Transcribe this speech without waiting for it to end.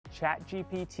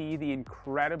ChatGPT, the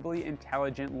incredibly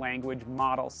intelligent language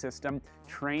model system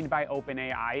trained by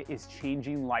OpenAI, is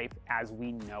changing life as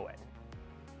we know it.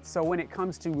 So when it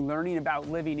comes to learning about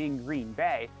living in Green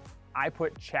Bay, I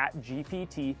put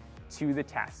ChatGPT to the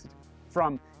test.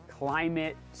 From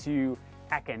climate to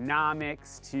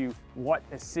economics to what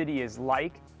the city is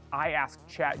like, I asked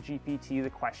ChatGPT the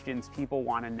questions people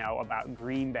want to know about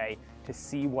Green Bay to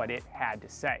see what it had to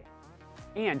say.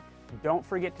 And don't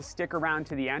forget to stick around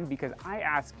to the end, because I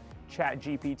asked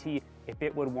ChatGPT if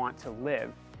it would want to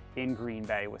live in Green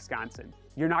Bay, Wisconsin.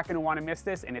 You're not going to want to miss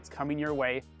this, and it's coming your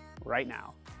way right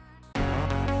now.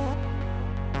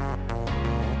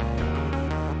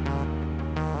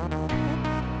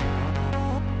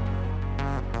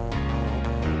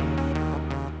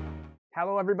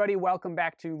 Hello everybody, welcome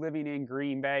back to Living in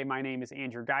Green Bay. My name is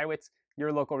Andrew Geiwitz,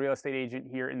 your local real estate agent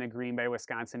here in the Green Bay,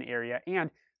 Wisconsin area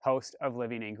and host of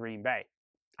Living in Green Bay.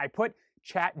 I put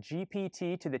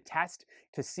ChatGPT to the test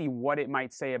to see what it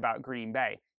might say about Green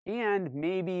Bay and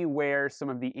maybe where some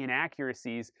of the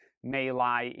inaccuracies may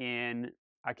lie in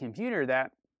a computer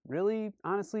that really,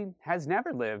 honestly, has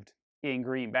never lived in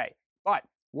Green Bay. But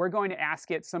we're going to ask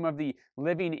it some of the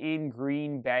Living in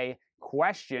Green Bay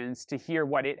questions to hear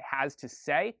what it has to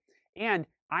say, and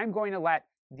I'm going to let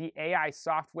the AI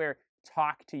software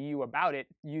talk to you about it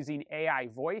using AI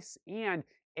voice and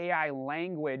AI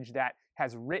language that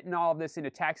has written all of this into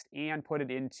text and put it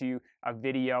into a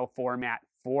video format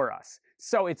for us.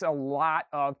 So it's a lot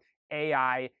of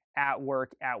AI at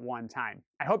work at one time.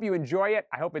 I hope you enjoy it.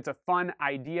 I hope it's a fun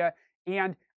idea,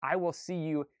 and I will see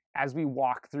you as we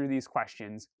walk through these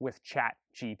questions with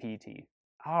ChatGPT.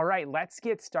 All right, let's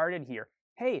get started here.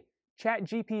 Hey,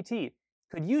 ChatGPT,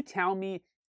 could you tell me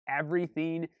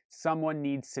everything someone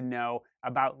needs to know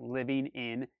about living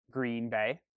in Green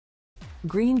Bay?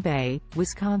 Green Bay,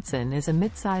 Wisconsin is a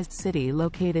mid-sized city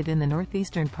located in the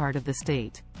northeastern part of the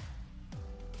state.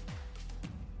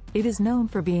 It is known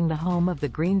for being the home of the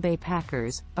Green Bay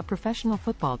Packers, a professional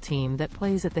football team that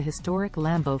plays at the historic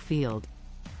Lambeau Field.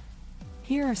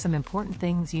 Here are some important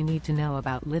things you need to know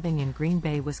about living in Green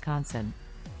Bay, Wisconsin.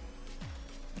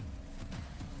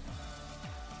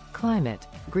 Climate.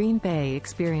 Green Bay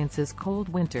experiences cold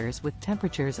winters with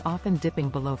temperatures often dipping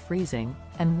below freezing,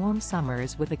 and warm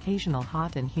summers with occasional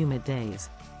hot and humid days.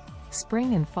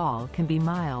 Spring and fall can be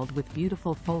mild with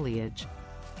beautiful foliage.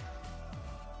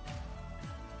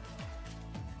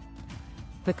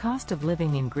 The cost of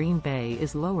living in Green Bay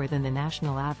is lower than the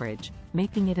national average,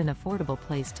 making it an affordable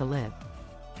place to live.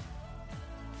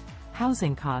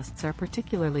 Housing costs are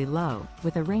particularly low,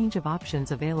 with a range of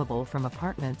options available from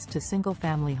apartments to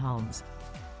single-family homes.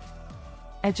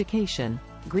 Education.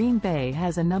 Green Bay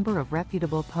has a number of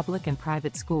reputable public and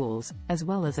private schools, as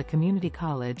well as a community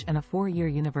college and a four-year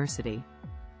university.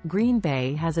 Green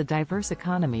Bay has a diverse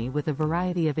economy with a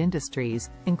variety of industries,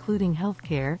 including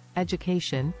healthcare,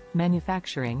 education,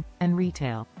 manufacturing, and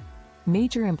retail.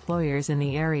 Major employers in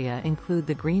the area include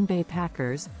the Green Bay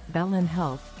Packers, Bellin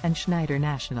Health, and Schneider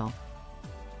National.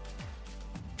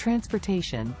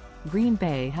 Transportation. Green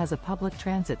Bay has a public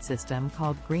transit system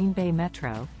called Green Bay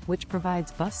Metro, which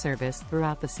provides bus service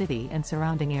throughout the city and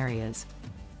surrounding areas.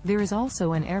 There is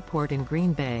also an airport in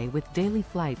Green Bay with daily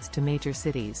flights to major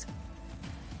cities.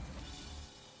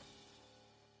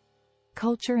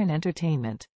 Culture and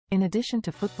entertainment. In addition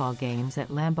to football games at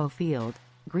Lambeau Field,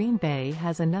 Green Bay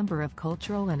has a number of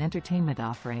cultural and entertainment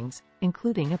offerings,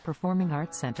 including a performing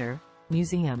arts center,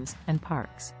 museums, and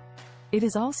parks. It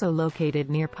is also located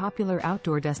near popular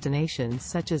outdoor destinations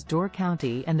such as Door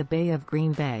County and the Bay of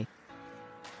Green Bay.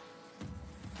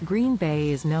 Green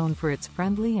Bay is known for its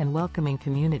friendly and welcoming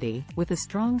community, with a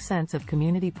strong sense of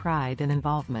community pride and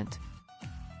involvement.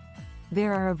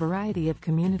 There are a variety of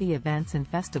community events and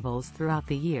festivals throughout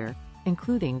the year,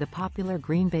 including the popular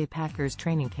Green Bay Packers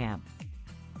training camp.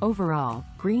 Overall,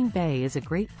 Green Bay is a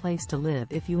great place to live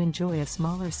if you enjoy a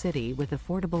smaller city with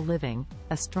affordable living,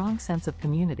 a strong sense of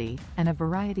community, and a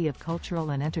variety of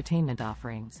cultural and entertainment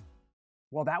offerings.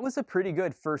 Well, that was a pretty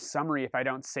good first summary if I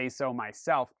don't say so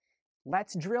myself.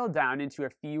 Let's drill down into a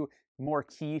few more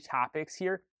key topics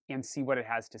here and see what it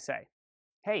has to say.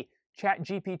 Hey,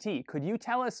 ChatGPT, could you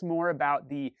tell us more about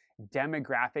the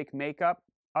demographic makeup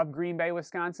of Green Bay,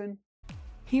 Wisconsin?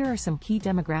 Here are some key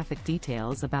demographic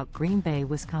details about Green Bay,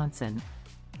 Wisconsin.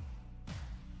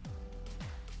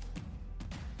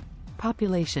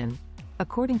 Population.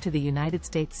 According to the United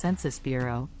States Census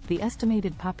Bureau, the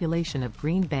estimated population of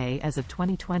Green Bay as of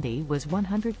 2020 was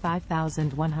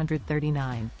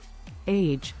 105,139.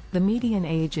 Age. The median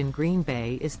age in Green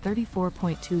Bay is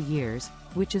 34.2 years,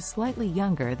 which is slightly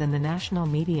younger than the national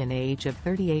median age of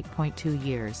 38.2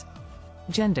 years.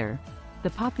 Gender. The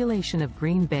population of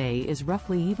Green Bay is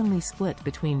roughly evenly split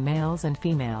between males and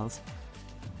females.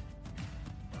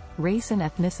 Race and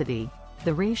ethnicity.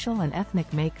 The racial and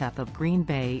ethnic makeup of Green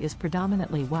Bay is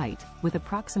predominantly white, with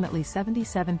approximately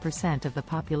 77% of the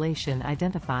population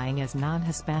identifying as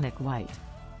non-Hispanic white.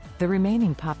 The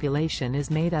remaining population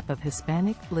is made up of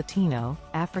Hispanic, Latino,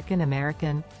 African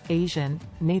American, Asian,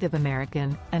 Native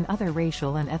American, and other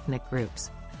racial and ethnic groups.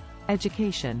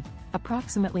 Education.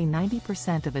 Approximately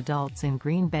 90% of adults in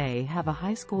Green Bay have a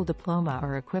high school diploma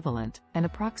or equivalent, and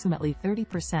approximately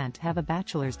 30% have a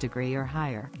bachelor's degree or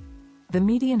higher. The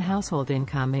median household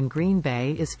income in Green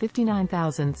Bay is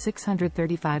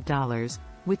 $59,635,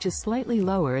 which is slightly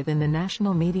lower than the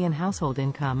national median household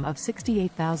income of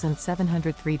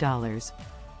 $68,703.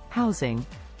 Housing.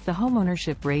 The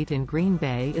homeownership rate in Green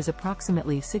Bay is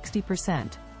approximately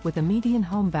 60%, with a median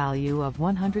home value of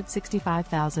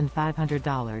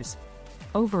 $165,500.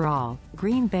 Overall,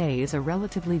 Green Bay is a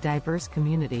relatively diverse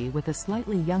community with a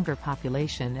slightly younger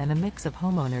population and a mix of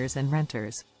homeowners and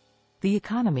renters. The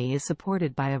economy is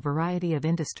supported by a variety of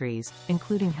industries,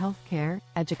 including healthcare,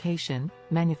 education,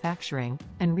 manufacturing,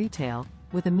 and retail,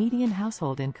 with a median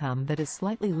household income that is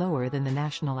slightly lower than the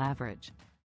national average.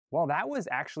 Well, that was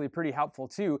actually pretty helpful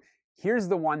too. Here's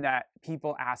the one that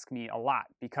people ask me a lot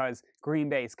because Green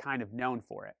Bay is kind of known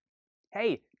for it.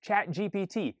 Hey,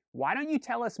 ChatGPT, why don't you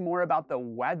tell us more about the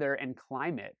weather and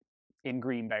climate in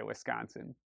Green Bay,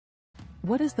 Wisconsin?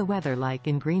 What is the weather like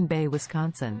in Green Bay,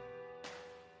 Wisconsin?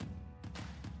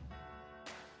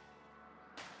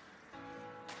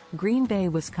 Green Bay,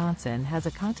 Wisconsin has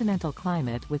a continental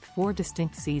climate with 4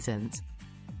 distinct seasons.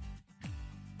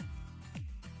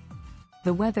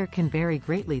 The weather can vary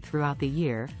greatly throughout the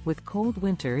year, with cold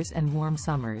winters and warm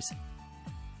summers.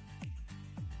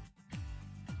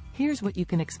 Here's what you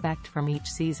can expect from each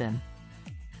season.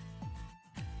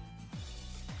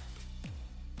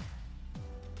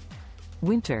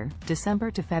 Winter,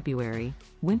 December to February.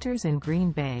 Winters in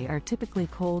Green Bay are typically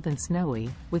cold and snowy,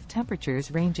 with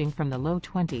temperatures ranging from the low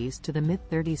 20s to the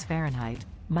mid-30s Fahrenheit,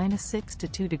 -6 to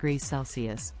 2 degrees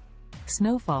Celsius.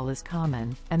 Snowfall is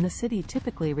common, and the city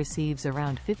typically receives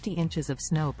around 50 inches of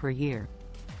snow per year.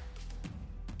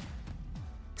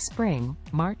 Spring,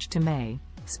 March to May.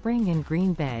 Spring in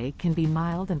Green Bay can be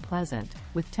mild and pleasant,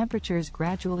 with temperatures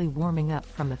gradually warming up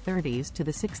from the 30s to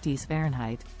the 60s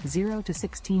Fahrenheit, 0 to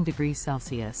 16 degrees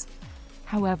Celsius.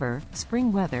 However,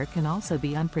 spring weather can also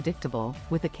be unpredictable,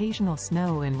 with occasional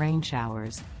snow and rain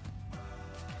showers.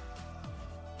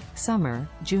 Summer,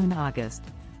 June-August.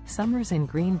 Summers in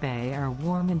Green Bay are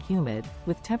warm and humid,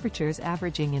 with temperatures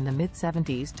averaging in the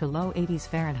mid-70s to low 80s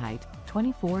Fahrenheit,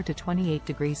 24 to 28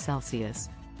 degrees Celsius.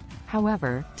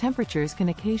 However, temperatures can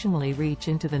occasionally reach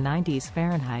into the 90s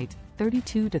Fahrenheit,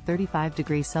 32 to 35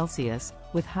 degrees Celsius,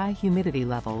 with high humidity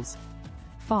levels.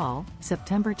 Fall,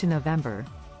 September to November.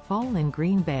 Fall in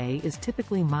Green Bay is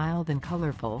typically mild and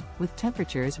colorful, with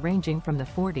temperatures ranging from the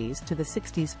 40s to the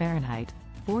 60s Fahrenheit,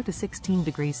 4 to 16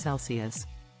 degrees Celsius.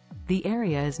 The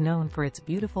area is known for its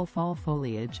beautiful fall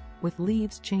foliage, with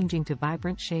leaves changing to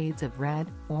vibrant shades of red,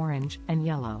 orange, and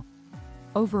yellow.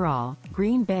 Overall,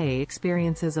 Green Bay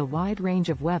experiences a wide range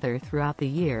of weather throughout the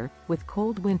year, with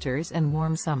cold winters and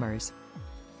warm summers.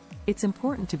 It's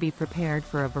important to be prepared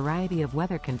for a variety of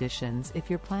weather conditions if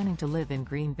you're planning to live in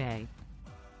Green Bay.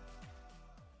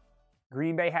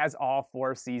 Green Bay has all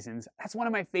 4 seasons. That's one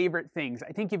of my favorite things.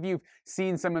 I think if you've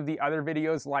seen some of the other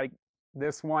videos like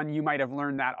this one, you might have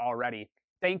learned that already.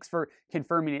 Thanks for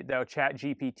confirming it though,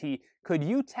 ChatGPT. Could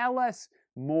you tell us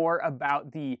more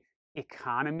about the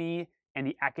economy and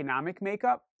the economic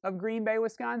makeup of Green Bay,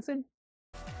 Wisconsin?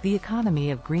 The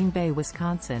economy of Green Bay,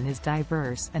 Wisconsin is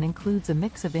diverse and includes a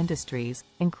mix of industries,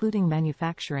 including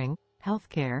manufacturing,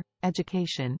 healthcare,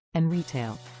 education, and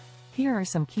retail. Here are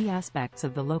some key aspects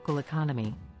of the local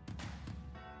economy.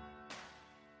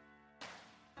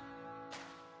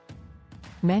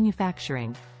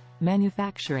 Manufacturing.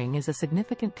 Manufacturing is a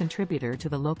significant contributor to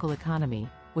the local economy,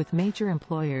 with major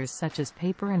employers such as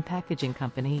paper and packaging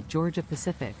company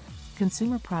Georgia-Pacific,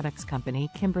 consumer products company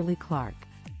Kimberly-Clark.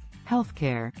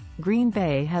 Healthcare. Green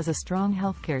Bay has a strong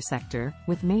healthcare sector,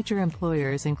 with major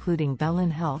employers including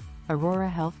Bellin Health, Aurora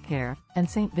Healthcare, and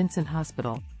St. Vincent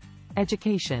Hospital.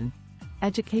 Education.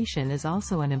 Education is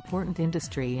also an important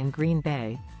industry in Green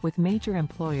Bay, with major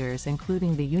employers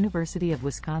including the University of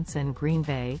Wisconsin-Green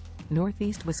Bay,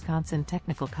 Northeast Wisconsin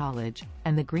Technical College,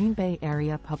 and the Green Bay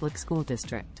Area Public School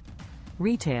District.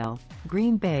 Retail.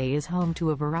 Green Bay is home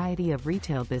to a variety of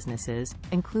retail businesses,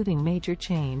 including major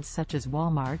chains such as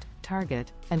Walmart,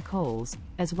 Target, and Kohl's,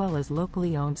 as well as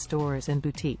locally owned stores and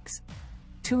boutiques.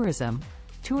 Tourism.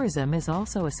 Tourism is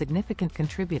also a significant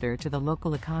contributor to the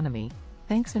local economy,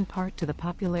 thanks in part to the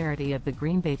popularity of the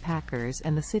Green Bay Packers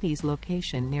and the city's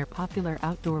location near popular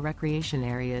outdoor recreation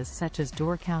areas such as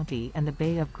Door County and the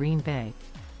Bay of Green Bay.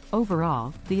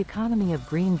 Overall, the economy of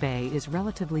Green Bay is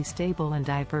relatively stable and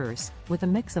diverse, with a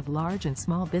mix of large and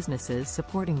small businesses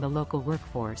supporting the local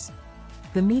workforce.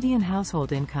 The median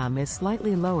household income is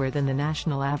slightly lower than the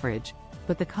national average,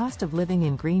 but the cost of living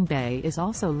in Green Bay is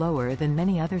also lower than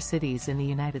many other cities in the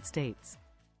United States.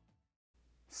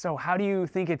 So how do you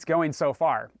think it's going so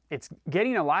far? It's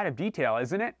getting a lot of detail,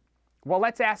 isn't it? Well,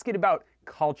 let's ask it about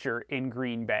culture in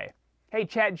Green Bay. Hey,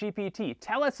 ChatGPT,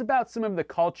 tell us about some of the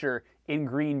culture in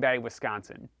Green Bay,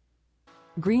 Wisconsin.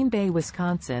 Green Bay,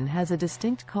 Wisconsin has a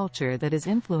distinct culture that is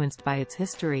influenced by its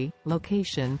history,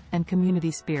 location, and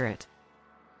community spirit.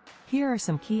 Here are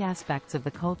some key aspects of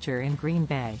the culture in Green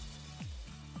Bay.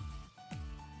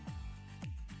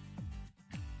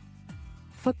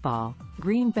 Football.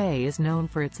 Green Bay is known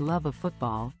for its love of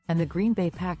football, and the Green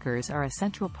Bay Packers are a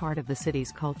central part of the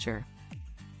city's culture.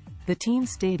 The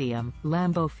team's stadium,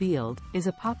 Lambeau Field, is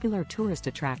a popular tourist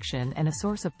attraction and a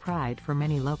source of pride for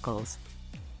many locals.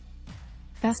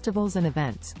 Festivals and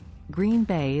events. Green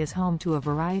Bay is home to a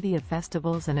variety of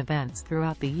festivals and events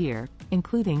throughout the year,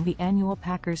 including the annual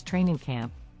Packers training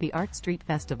camp, the Art Street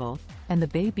Festival, and the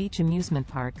Bay Beach Amusement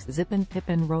Park's Zippin'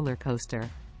 Pippin' roller coaster.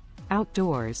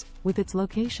 Outdoors. With its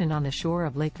location on the shore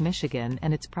of Lake Michigan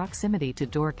and its proximity to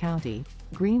Door County,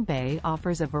 Green Bay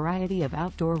offers a variety of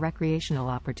outdoor recreational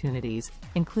opportunities,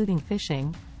 including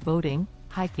fishing, boating,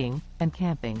 hiking, and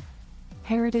camping.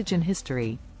 Heritage and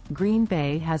history. Green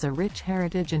Bay has a rich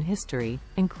heritage and history,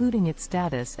 including its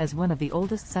status as one of the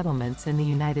oldest settlements in the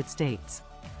United States.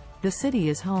 The city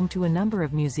is home to a number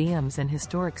of museums and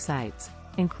historic sites,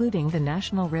 including the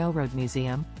National Railroad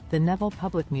Museum, the Neville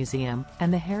Public Museum,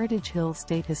 and the Heritage Hill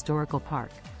State Historical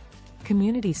Park.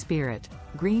 Community spirit.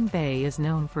 Green Bay is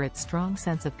known for its strong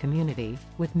sense of community,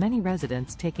 with many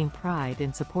residents taking pride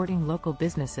in supporting local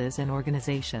businesses and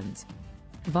organizations.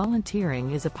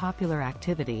 Volunteering is a popular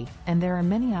activity, and there are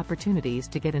many opportunities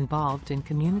to get involved in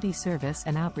community service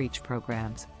and outreach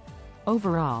programs.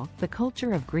 Overall, the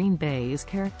culture of Green Bay is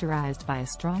characterized by a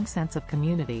strong sense of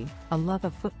community, a love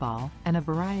of football, and a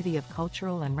variety of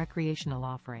cultural and recreational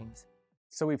offerings.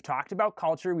 So we've talked about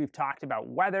culture, we've talked about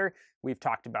weather, we've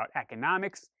talked about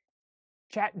economics.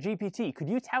 ChatGPT, could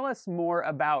you tell us more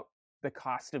about the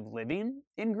cost of living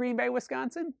in Green Bay,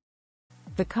 Wisconsin?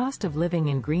 The cost of living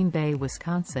in Green Bay,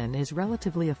 Wisconsin is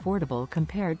relatively affordable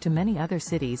compared to many other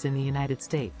cities in the United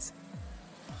States.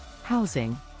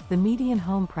 Housing. The median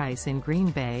home price in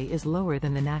Green Bay is lower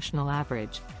than the national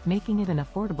average, making it an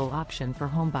affordable option for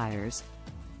homebuyers.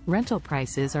 Rental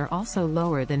prices are also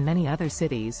lower than many other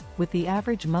cities, with the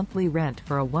average monthly rent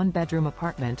for a one-bedroom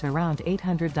apartment around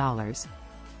 $800.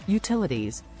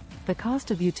 Utilities. The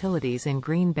cost of utilities in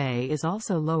Green Bay is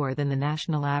also lower than the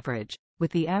national average,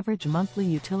 with the average monthly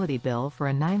utility bill for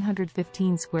a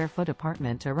 915-square-foot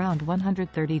apartment around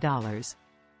 $130.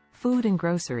 Food and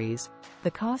groceries.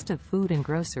 The cost of food and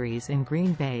groceries in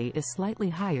Green Bay is slightly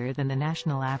higher than the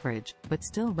national average, but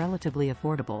still relatively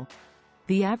affordable.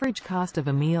 The average cost of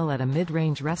a meal at a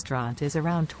mid-range restaurant is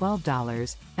around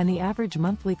 $12, and the average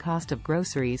monthly cost of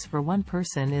groceries for one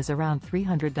person is around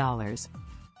 $300.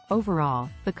 Overall,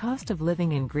 the cost of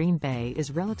living in Green Bay is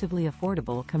relatively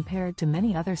affordable compared to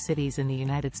many other cities in the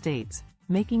United States,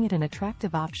 making it an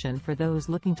attractive option for those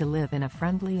looking to live in a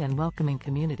friendly and welcoming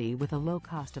community with a low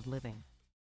cost of living.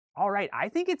 All right, I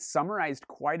think it's summarized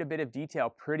quite a bit of detail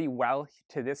pretty well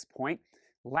to this point.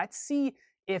 Let's see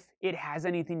if it has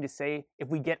anything to say if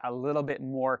we get a little bit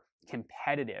more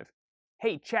competitive.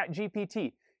 Hey,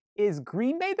 ChatGPT, is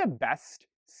Green Bay the best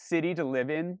city to live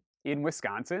in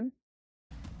Wisconsin?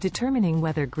 Determining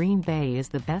whether Green Bay is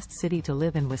the best city to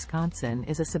live in Wisconsin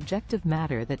is a subjective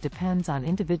matter that depends on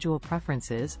individual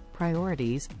preferences,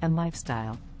 priorities, and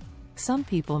lifestyle. Some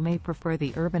people may prefer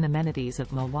the urban amenities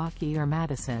of Milwaukee or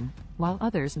Madison, while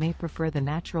others may prefer the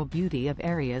natural beauty of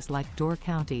areas like Door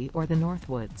County or the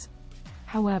Northwoods.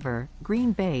 However,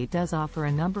 Green Bay does offer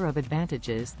a number of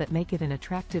advantages that make it an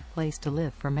attractive place to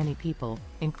live for many people,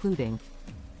 including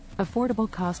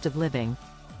affordable cost of living.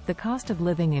 The cost of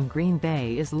living in Green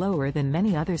Bay is lower than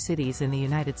many other cities in the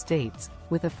United States,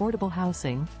 with affordable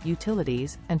housing,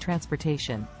 utilities, and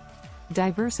transportation.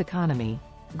 Diverse economy.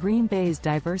 Green Bay's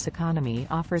diverse economy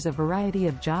offers a variety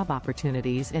of job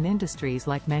opportunities in industries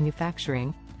like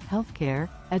manufacturing, healthcare,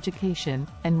 education,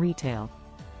 and retail.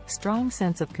 Strong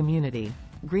sense of community.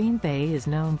 Green Bay is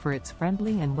known for its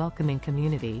friendly and welcoming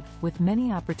community, with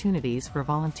many opportunities for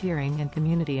volunteering and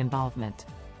community involvement.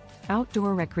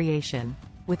 Outdoor recreation.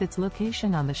 With its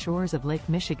location on the shores of Lake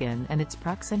Michigan and its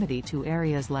proximity to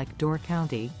areas like Door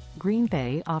County, Green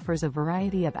Bay offers a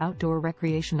variety of outdoor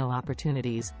recreational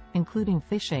opportunities, including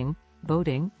fishing,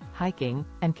 boating, hiking,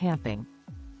 and camping.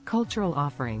 Cultural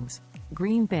offerings.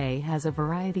 Green Bay has a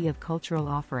variety of cultural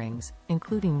offerings,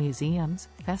 including museums,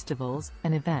 festivals,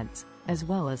 and events, as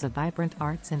well as a vibrant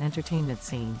arts and entertainment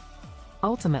scene.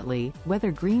 Ultimately,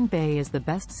 whether Green Bay is the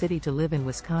best city to live in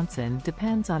Wisconsin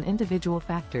depends on individual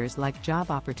factors like job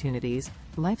opportunities,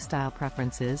 lifestyle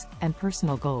preferences, and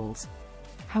personal goals.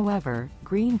 However,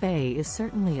 Green Bay is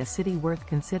certainly a city worth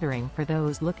considering for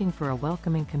those looking for a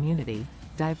welcoming community,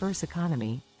 diverse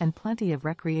economy, and plenty of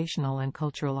recreational and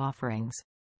cultural offerings.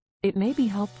 It may be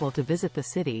helpful to visit the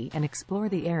city and explore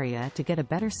the area to get a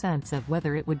better sense of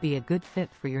whether it would be a good fit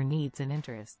for your needs and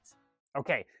interests.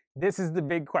 Okay, this is the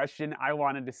big question I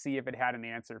wanted to see if it had an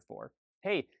answer for.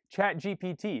 Hey,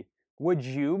 ChatGPT, would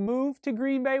you move to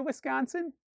Green Bay,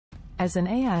 Wisconsin? As an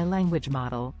AI language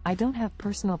model, I don't have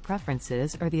personal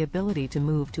preferences or the ability to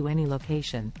move to any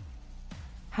location.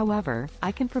 However,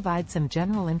 I can provide some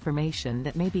general information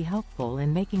that may be helpful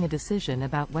in making a decision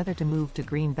about whether to move to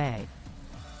Green Bay.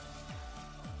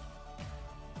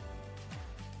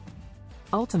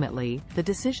 Ultimately, the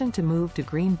decision to move to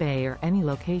Green Bay or any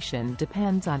location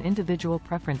depends on individual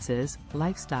preferences,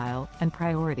 lifestyle, and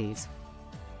priorities.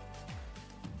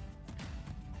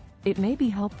 It may be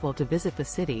helpful to visit the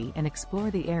city and explore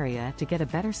the area to get a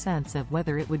better sense of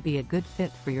whether it would be a good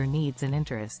fit for your needs and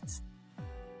interests.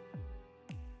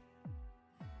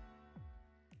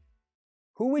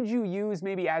 Who would you use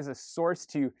maybe as a source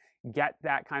to get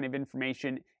that kind of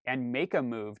information and make a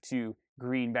move to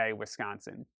Green Bay,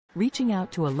 Wisconsin? Reaching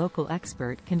out to a local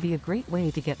expert can be a great way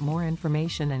to get more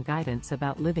information and guidance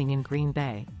about living in Green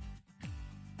Bay.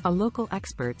 A local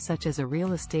expert such as a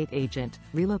real estate agent,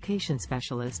 relocation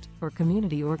specialist, or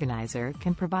community organizer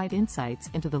can provide insights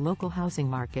into the local housing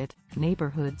market,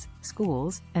 neighborhoods,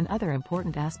 schools, and other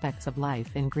important aspects of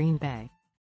life in Green Bay.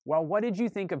 Well, what did you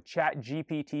think of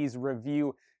ChatGPT's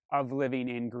review of living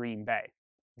in Green Bay?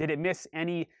 Did it miss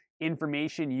any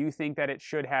information you think that it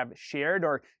should have shared,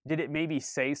 or did it maybe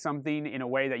say something in a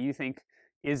way that you think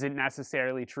isn't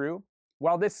necessarily true?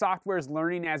 Well, this software is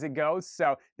learning as it goes,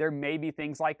 so there may be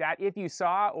things like that. If you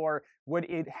saw or would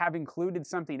it have included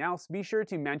something else, be sure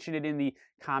to mention it in the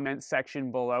comments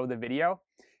section below the video.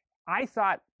 I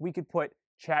thought we could put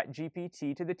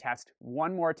ChatGPT to the test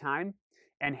one more time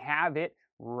and have it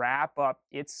wrap up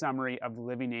its summary of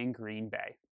living in Green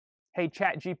Bay. Hey,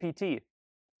 ChatGPT,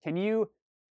 can you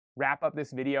wrap up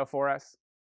this video for us?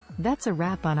 That's a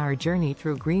wrap on our journey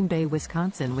through Green Bay,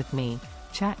 Wisconsin with me,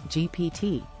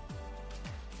 ChatGPT.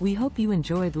 We hope you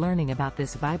enjoyed learning about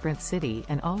this vibrant city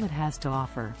and all it has to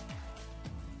offer.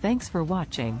 Thanks for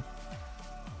watching.